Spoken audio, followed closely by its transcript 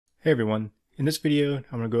Hey everyone, in this video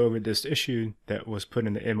I'm going to go over this issue that was put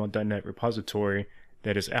in the ML.NET repository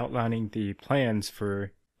that is outlining the plans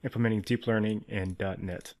for implementing deep learning in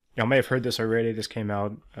 .NET. Y'all may have heard this already. This came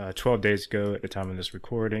out 12 days ago at the time of this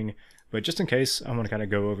recording, but just in case, I want to kind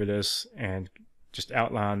of go over this and just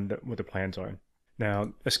outline what the plans are.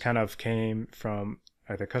 Now, this kind of came from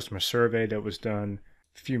the customer survey that was done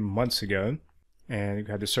a few months ago, and you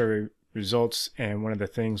had the survey results, and one of the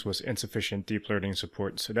things was insufficient deep learning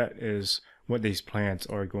support. So that is what these plans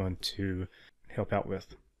are going to help out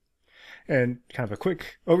with. And kind of a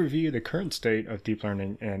quick overview, the current state of deep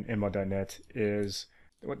learning in ML.NET is,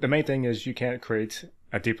 the main thing is you can't create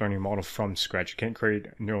a deep learning model from scratch. You can't create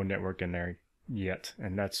a neural network in there yet,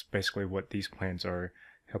 and that's basically what these plans are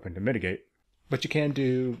helping to mitigate. But you can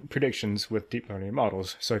do predictions with deep learning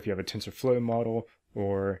models. So if you have a TensorFlow model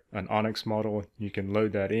or an Onyx model, you can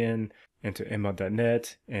load that into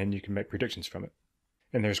ML.NET and you can make predictions from it.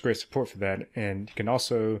 And there's great support for that. And you can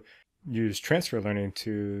also use transfer learning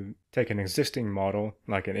to take an existing model,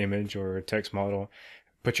 like an image or a text model,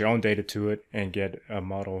 put your own data to it, and get a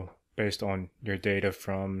model based on your data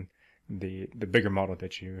from the bigger model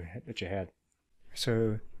that you had.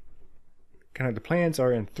 So kind of the plans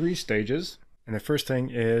are in 3 stages. And the first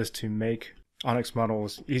thing is to make Onyx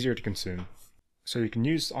models easier to consume. So you can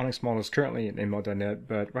use Onyx models currently in ML.NET,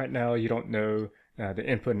 but right now you don't know the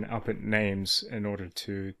input and output names in order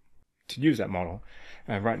to use that model.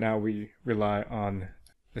 Right now we rely on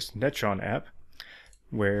this Netron app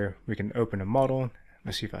where we can open a model.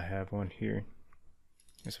 Let's see if I have one here.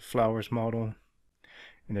 It's a flowers model.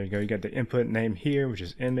 And there you go. You got the input name here, which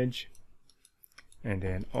is image. And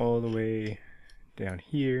then all the way down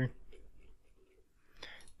here,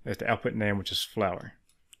 there's the output name, which is flower.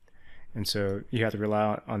 And so you have to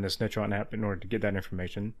rely on this Netron app in order to get that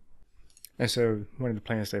information. And so one of the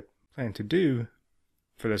plans they plan to do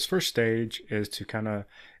for this first stage is to kind of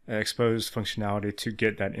expose functionality to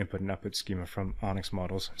get that input and output schema from Onyx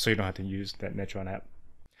models, so you don't have to use that Netron app.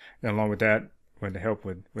 And along with that, we're going to help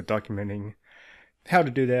with documenting how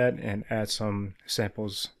to do that and add some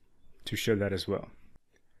samples to show that as well.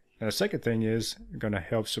 Now the second thing is we're going to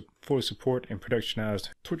help fully support and productionize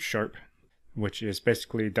TorchSharp, which is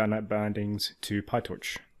basically .NET bindings to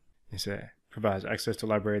PyTorch. It provides access to a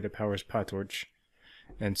library that powers PyTorch.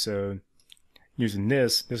 And so using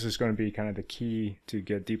this is going to be kind of the key to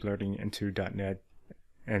get deep learning into .NET,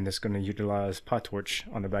 and it's going to utilize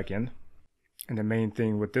PyTorch on the back end. And the main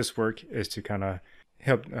thing with this work is to kind of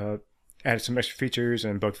help add some extra features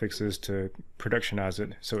and bug fixes to productionize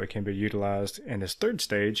it so it can be utilized in this third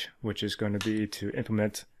stage, which is going to be to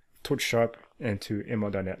implement TorchSharp into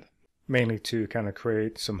ML.NET. Mainly to kind of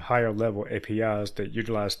create some higher level APIs that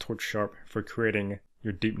utilize TorchSharp for creating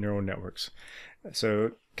your deep neural networks.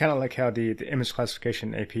 So kind of like how the image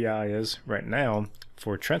classification API is right now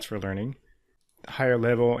for transfer learning, higher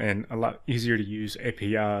level and a lot easier to use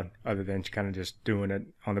API other than kind of just doing it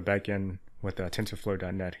on the back end with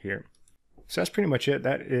TensorFlow.net here. So that's pretty much it.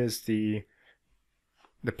 That is the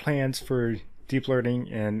plans for deep learning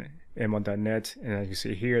in ML.NET. And as you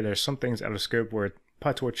see here, there's some things out of scope where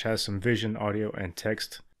PyTorch has some vision, audio, and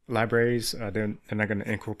text libraries. They're not going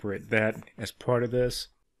to incorporate that as part of this.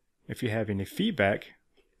 If you have any feedback,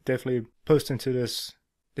 definitely post into this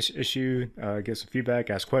issue, get some feedback,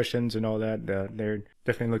 ask questions, and all that. They're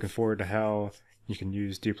definitely looking forward to how you can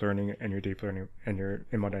use deep learning and your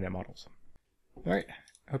ML.NET models. All right,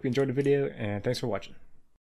 I hope you enjoyed the video, and thanks for watching.